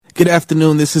Good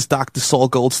afternoon. This is Dr. Saul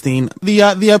Goldstein.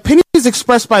 The opinions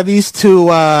expressed by these two,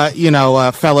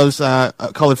 fellows,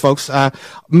 colored folks,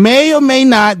 may or may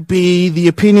not be the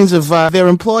opinions of their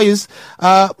employers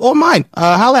or mine.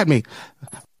 Holla at me.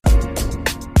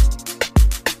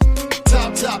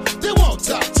 Top, they won't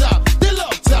top. They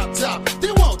love top.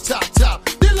 They won't top.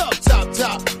 They love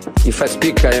top. If I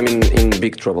speak, I am in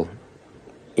big trouble.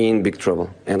 In big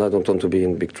trouble. And I don't want to be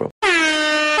in big trouble.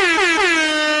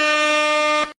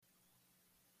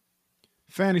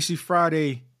 Fantasy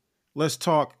Friday. Let's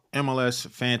talk MLS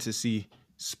fantasy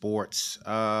sports.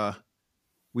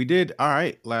 We did all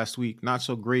right last week. Not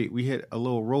so great. We hit a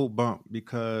little road bump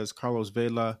because Carlos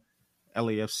Vela,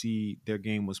 LAFC, their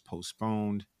game was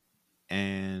postponed,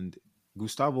 and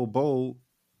Gustavo Bou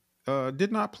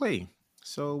did not play.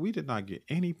 So we did not get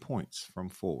any points from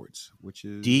forwards, which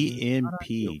is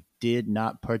DNP did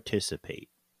not participate.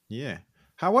 Yeah.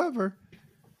 However,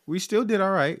 we still did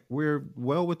all right. We're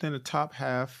well within the top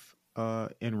half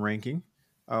in ranking.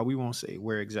 We won't say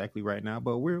where exactly right now,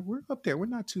 but we're up there. We're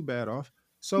not too bad off.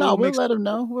 So no, we'll let them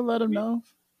know. We'll let them know.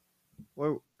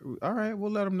 Well, all right,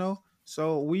 we'll let them know.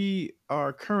 So we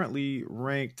are currently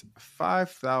ranked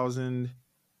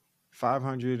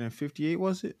 5,558.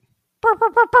 Was it? About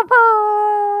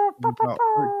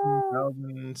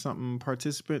 13,000 something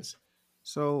participants.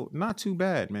 So not too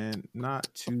bad, man. Not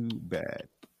too bad.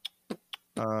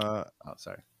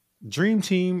 Sorry. Dream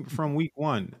team from week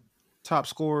 1. Top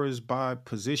scorers by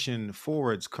position: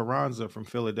 forwards, Carranza from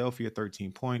Philadelphia,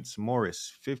 13 points.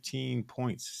 Morris, 15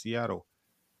 points, Seattle.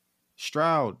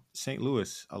 Stroud, St.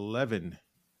 Louis, 11.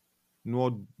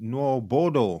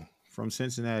 Nwobodo from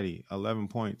Cincinnati, 11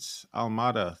 points.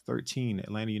 Almada, 13,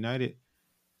 Atlanta United.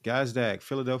 Gazdag,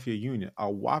 Philadelphia Union, a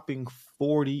whopping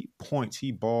 40 points.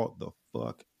 He balled the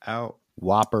fuck out.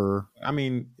 Whopper. I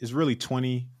mean, it's really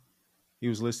 20. He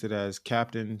was listed as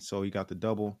captain, so he got the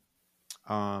double.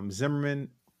 Zimmerman,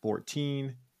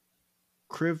 14.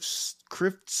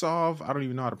 Krivtsov, I don't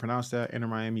even know how to pronounce that. Inter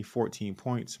Miami, 14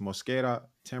 points. Mosquera,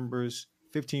 Timbers,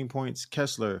 15 points.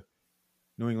 Kessler,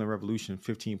 New England Revolution,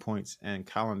 15 points. And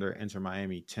Callender, Inter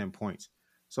Miami, 10 points.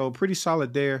 So pretty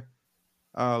solid there.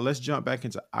 Let's jump back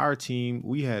into our team.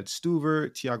 We had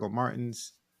Stuver, Thiago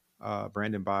Martins,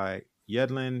 Brandon by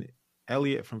Yedlin,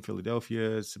 Elliott from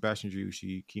Philadelphia, Sebastian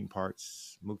Driussi, Keaton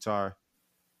Parts, Mukhtar,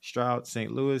 Stroud,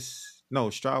 St. Louis. No,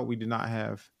 Stroud we did not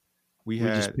have. We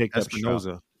had just picked up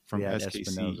Espinoza from had SKC.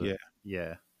 Espinoza.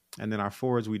 Yeah. And then our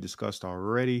forwards we discussed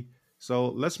already. So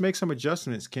let's make some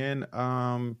adjustments, Ken.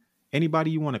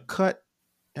 Anybody you want to cut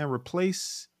and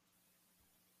replace?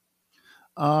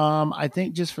 I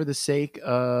think just for the sake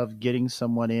of getting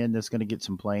someone in that's going to get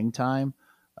some playing time,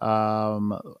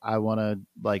 I want to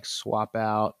swap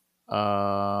out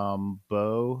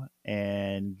Bo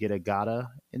and get a Gata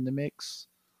in the mix.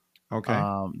 Okay.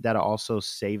 That'll also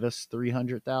save us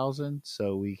 300,000.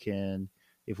 So we can,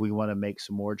 if we want to make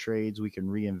some more trades, we can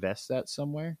reinvest that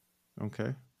somewhere.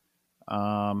 Okay.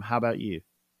 How about you?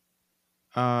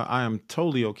 I am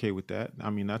totally okay with that. I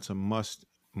mean, that's a must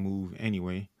move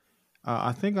anyway.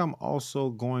 I think I'm also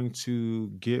going to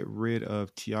get rid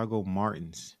of Thiago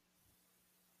Martins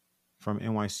from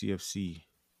NYCFC.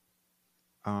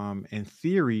 In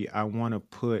theory, I want to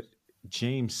put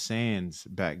James Sands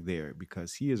back there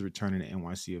because he is returning to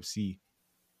NYCFC,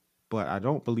 but I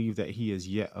don't believe that he is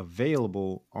yet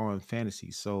available on fantasy.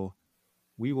 So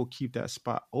we will keep that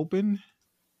spot open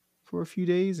for a few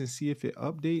days and see if it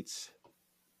updates.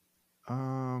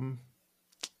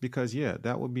 Because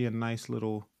that would be a nice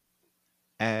little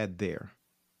add there.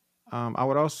 I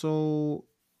would also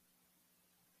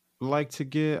like to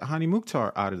get Hani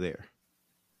Mukhtar out of there.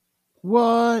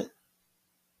 What?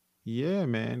 Yeah,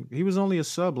 man. He was only a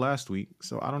sub last week,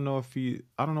 so I don't know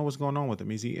what's going on with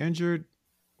him. Is he injured?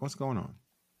 What's going on?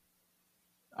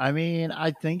 I mean,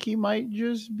 I think he might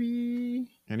just be.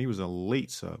 And he was a late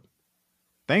sub.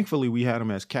 Thankfully, we had him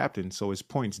as captain, so his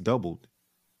points doubled,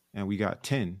 and we got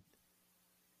 10.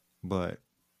 But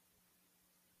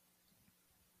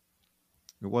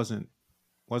it wasn't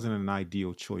an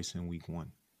ideal choice in week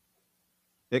 1.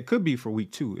 It could be for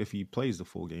week 2 if he plays the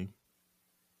full game.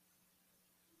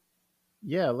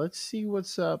 Yeah, let's see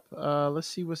what's up. Let's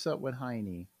see what's up with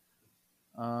Heine.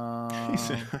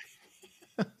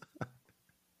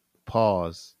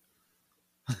 Pause.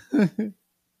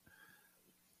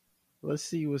 Let's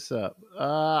see what's up.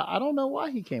 I don't know why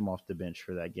he came off the bench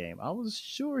for that game. I was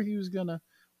sure he was gonna.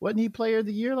 Wasn't he player of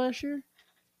the year last year?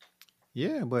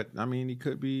 Yeah, but I mean, he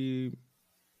could be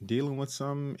dealing with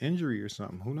some injury or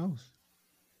something. Who knows?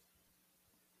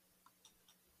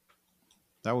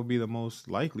 That would be the most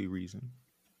likely reason.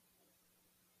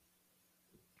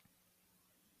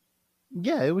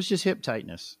 Yeah, it was just hip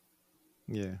tightness.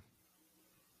 Yeah.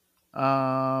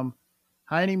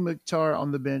 Heine Mukhtar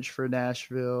on the bench for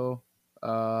Nashville.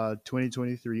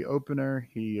 2023 opener.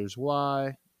 Here's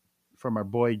why. From our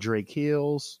boy Drake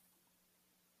Hills.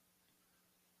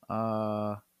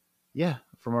 Uh, yeah,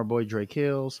 from our boy Drake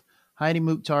Hills. Heine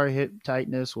Mukhtar hip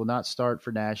tightness will not start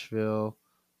for Nashville.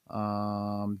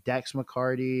 Dax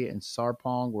McCarty and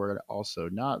Sarpong were also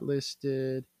not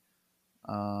listed.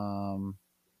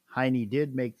 Heine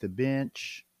did make the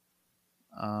bench.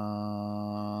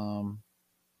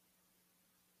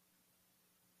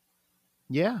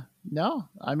 Yeah, no,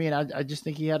 I mean, I just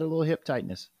think he had a little hip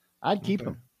tightness. I'd keep Okay.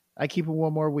 him. I'd keep him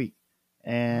one more week.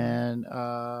 All right. And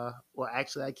well,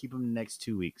 actually, I'd keep him the next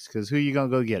 2 weeks because who you gonna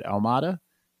go get? Almada?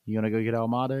 You gonna go get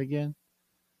Almada again?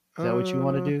 Is that what you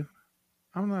want to Uh, do?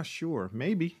 I'm not sure.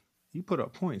 Maybe he put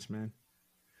up points, man.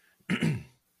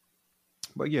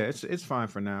 But yeah, it's fine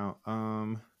for now.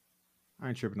 I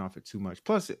ain't tripping off it too much.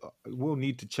 Plus, we'll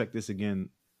need to check this again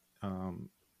um,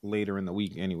 later in the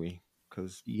week anyway,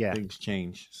 because Yeah. things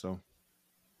change. So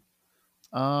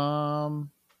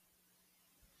Um.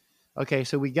 Okay,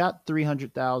 so we got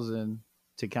 300,000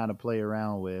 to kind of play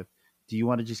around with. Do you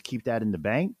want to just keep that in the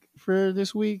bank for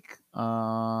this week?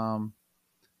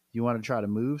 You want to try to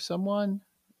move someone?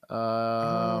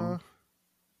 uh,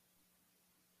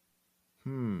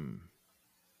 hmm.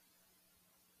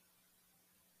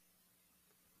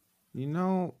 You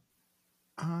know,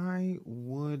 I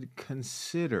would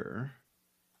consider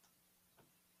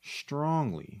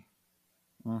strongly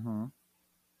Mm-hmm.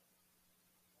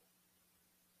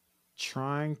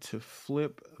 trying to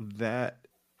flip that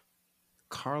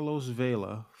Carlos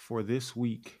Vela for this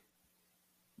week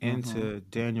into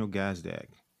Daniel Gazdag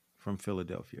from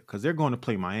Philadelphia because they're going to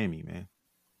play Miami, man.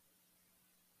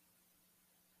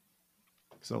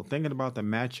 So thinking about the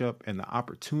matchup and the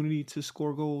opportunity to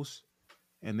score goals,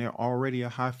 and they're already a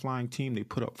high flying team. They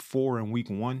put up 4 in week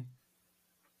 1.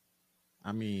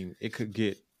 I mean, it could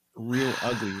get real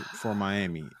ugly for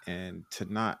Miami, and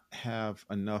to not have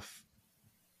enough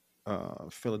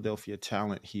Philadelphia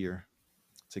talent here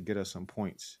to get us some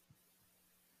points.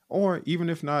 Or even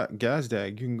if not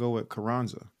Gazdag, you can go with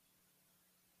Carranza.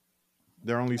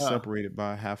 They're only separated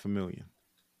by $500,000.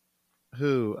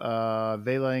 Who?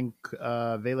 Vela and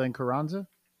Carranza?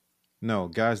 No,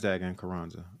 Gazdag and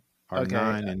Carranza are Okay.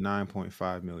 9 and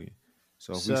 9.5 million.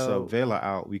 So if we So- sub Vela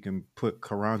out, we can put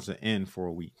Carranza in for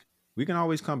a week. We can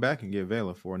always come back and get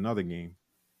Vela for another game.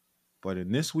 But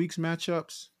in this week's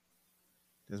matchups,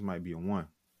 this might be a 1.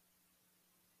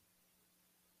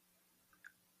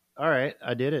 All right,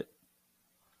 I did it.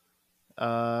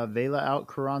 Vela out,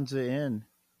 Carranza in.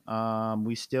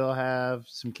 We still have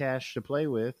some cash to play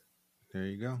with, There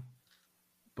you go.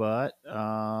 but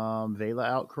Vela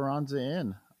out, Carranza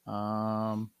in.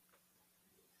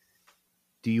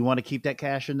 Do you want to keep that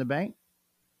cash in the bank?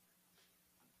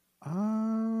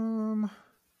 I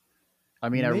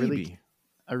mean, maybe.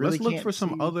 I really Let's look can't for some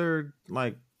see- other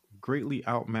like greatly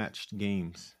outmatched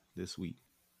games this week.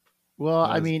 Well,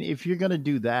 I Because- mean, if you're gonna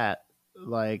do that,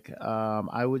 like,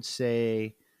 I would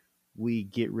say we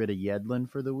get rid of Yedlin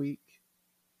for the week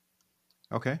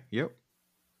Okay. Yep.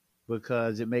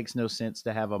 because it makes no sense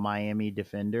to have a Miami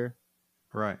defender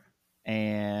Right.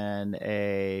 and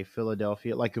a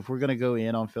Philadelphia. Like, if we're gonna go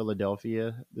in on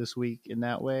Philadelphia this week in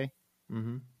that way,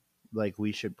 Mm-hmm. like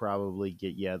we should probably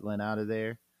get Yedlin out of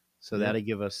there. So Yep. that'll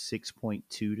give us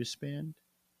 6.2 to spend.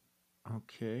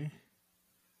 Okay.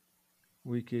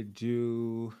 We could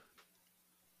do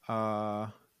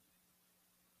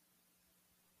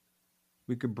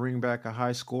we could bring back a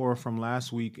high score from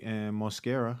last week and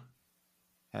Mosquera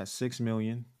at 6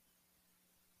 million.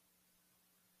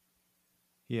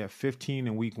 He had 15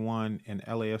 in week 1, and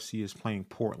LAFC is playing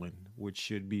Portland, which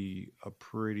should be a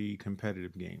pretty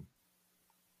competitive game.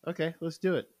 Okay, let's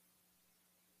do it.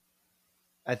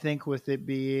 I think with it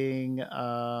being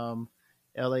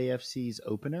LAFC's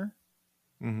opener,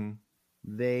 Mm-hmm.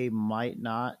 they might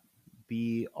not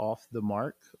be off the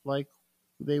mark like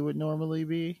they would normally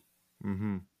be.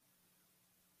 Mm-hmm.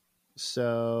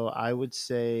 So I would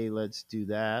say let's do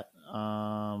that.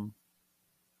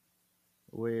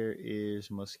 Where is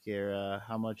Mosquera?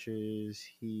 How much is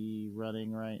he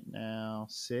running right now?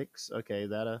 6. Okay,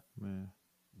 Man.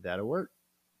 that'll work.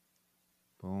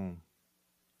 Boom.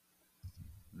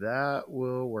 That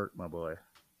will work, my boy.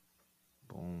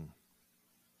 Boom.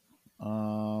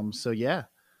 So yeah.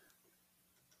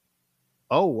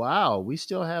 Oh wow, we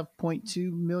still have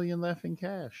 0.2 million left in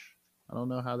cash. I don't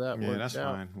know how that Yeah, works that's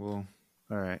out. fine. Well,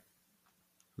 All right.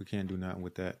 we can't do nothing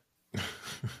with that.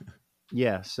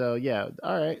 Yeah, so yeah,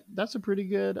 all right. That's a pretty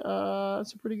good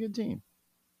team.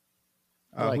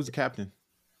 I liked Who's the captain?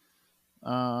 it.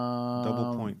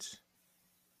 Double points.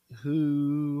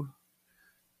 Who?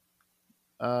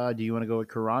 Do you want to go with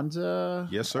Carranza?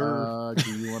 Yes, sir.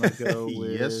 Do you want to go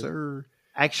with? Yes, sir.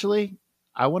 Actually,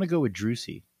 I want to go with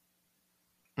Drusy.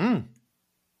 Mm.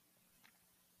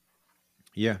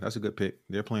 Yeah, that's a good pick.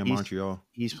 They're playing Montreal.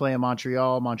 He's playing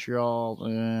Montreal.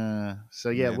 So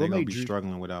yeah, they're we'll gonna make be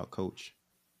struggling without coach.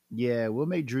 Yeah, we'll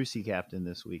make Drusy captain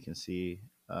this week and see.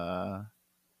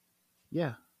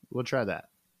 Yeah, we'll try that.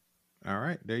 All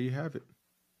right, there you have it.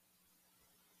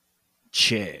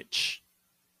 Chich.